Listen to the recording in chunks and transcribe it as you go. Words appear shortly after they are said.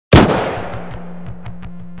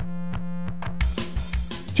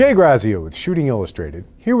Jay Grazio with Shooting Illustrated,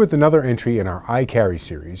 here with another entry in our I Carry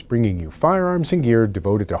series, bringing you firearms and gear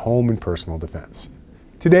devoted to home and personal defense.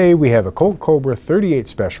 Today we have a Colt Cobra 38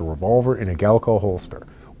 Special Revolver in a Galco holster.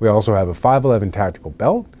 We also have a 511 tactical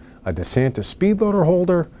belt, a DeSantis speed loader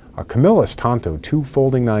holder, a Camillus Tonto 2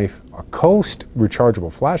 folding knife, a Coast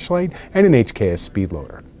rechargeable flashlight, and an HKS speed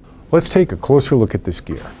loader. Let's take a closer look at this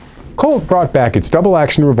gear. Colt brought back its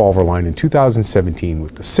double-action revolver line in 2017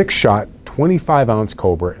 with the 6-shot, 25-ounce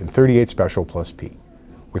Cobra and 38 Special Plus P.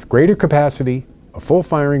 With greater capacity, a full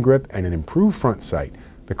firing grip, and an improved front sight,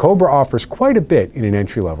 the Cobra offers quite a bit in an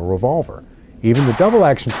entry-level revolver. Even the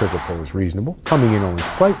double-action trigger pull is reasonable, coming in only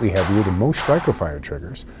slightly heavier than most striker-fired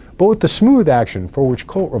triggers, but with the smooth action for which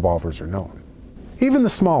Colt revolvers are known. Even the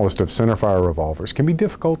smallest of centerfire revolvers can be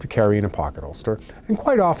difficult to carry in a pocket holster, and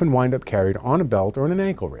quite often wind up carried on a belt or in an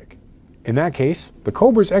ankle rig. In that case, the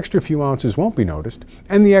Cobra's extra few ounces won't be noticed,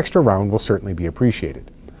 and the extra round will certainly be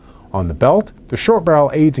appreciated. On the belt, the short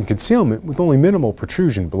barrel aids in concealment with only minimal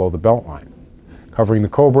protrusion below the belt line. Covering the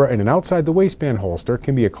Cobra in an outside the waistband holster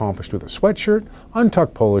can be accomplished with a sweatshirt,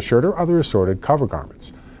 untucked polo shirt, or other assorted cover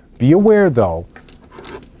garments. Be aware, though,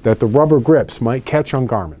 that the rubber grips might catch on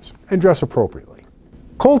garments, and dress appropriately.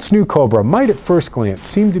 Colt's new Cobra might at first glance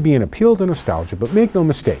seem to be an appeal to nostalgia, but make no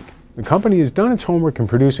mistake, the company has done its homework in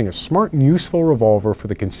producing a smart and useful revolver for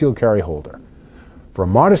the concealed carry holder. For a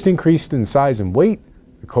modest increase in size and weight,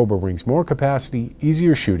 the Cobra brings more capacity,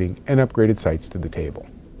 easier shooting, and upgraded sights to the table.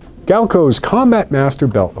 Galco's Combat Master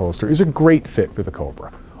belt holster is a great fit for the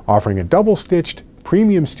Cobra. Offering a double-stitched,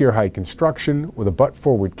 premium steer height construction with a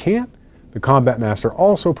butt-forward cant, the Combat Master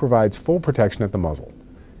also provides full protection at the muzzle.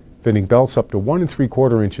 Fitting belts up to 1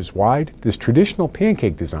 3/4 inches wide, this traditional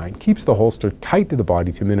pancake design keeps the holster tight to the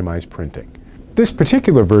body to minimize printing. This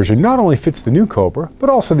particular version not only fits the new Cobra, but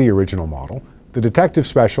also the original model, the Detective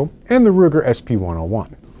Special, and the Ruger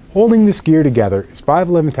SP101. Holding this gear together is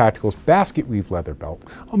 511 Tactical's basket weave leather belt,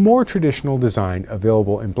 a more traditional design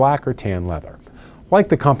available in black or tan leather. Like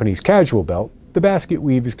the company's casual belt, the basket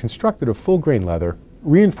weave is constructed of full grain leather,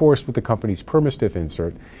 reinforced with the company's Permastiff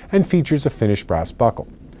insert, and features a finished brass buckle.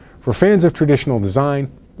 For fans of traditional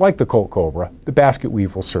design, like the Colt Cobra, the basket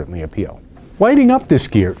weave will certainly appeal. Lighting up this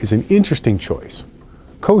gear is an interesting choice.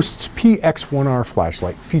 Coast's PX1R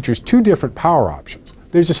flashlight features 2 different power options.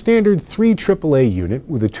 There's a standard 3 AAA unit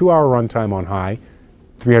with a 2-hour runtime on high,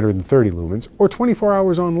 330 lumens, or 24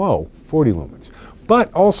 hours on low, 40 lumens,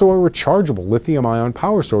 but also a rechargeable lithium-ion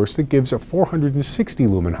power source that gives a 460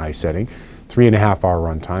 lumen high setting, 3.5-hour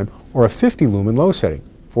runtime, or a 50 lumen low setting,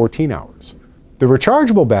 14 hours. The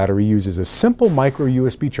rechargeable battery uses a simple micro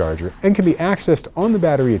USB charger and can be accessed on the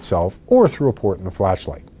battery itself or through a port in the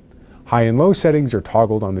flashlight. High and low settings are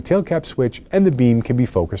toggled on the tail cap switch, and the beam can be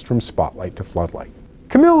focused from spotlight to floodlight.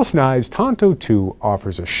 Camillus Knives Tonto 2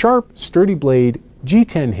 offers a sharp, sturdy blade,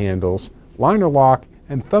 G10 handles, liner lock,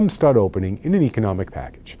 and thumb stud opening in an economic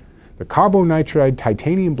package. The carbonitride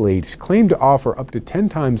titanium blade is claimed to offer up to 10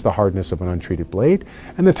 times the hardness of an untreated blade,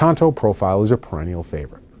 and the Tonto profile is a perennial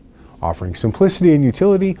favorite. Offering simplicity and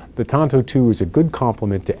utility, the Tonto 2 is a good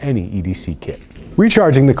complement to any EDC kit.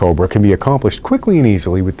 Recharging the Cobra can be accomplished quickly and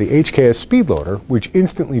easily with the HKS speed loader, which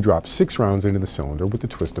instantly drops 6 rounds into the cylinder with the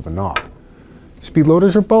twist of a knob. Speed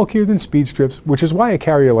loaders are bulkier than speed strips, which is why a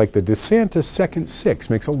carrier like the DeSantis Second 6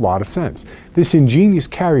 makes a lot of sense. This ingenious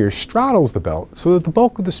carrier straddles the belt so that the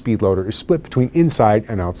bulk of the speed loader is split between inside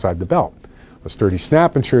and outside the belt. A sturdy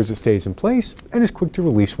snap ensures it stays in place and is quick to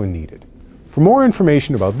release when needed. For more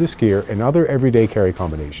information about this gear and other everyday carry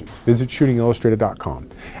combinations, visit shootingillustrated.com.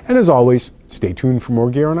 And as always, stay tuned for more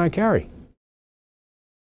gear on I Carry.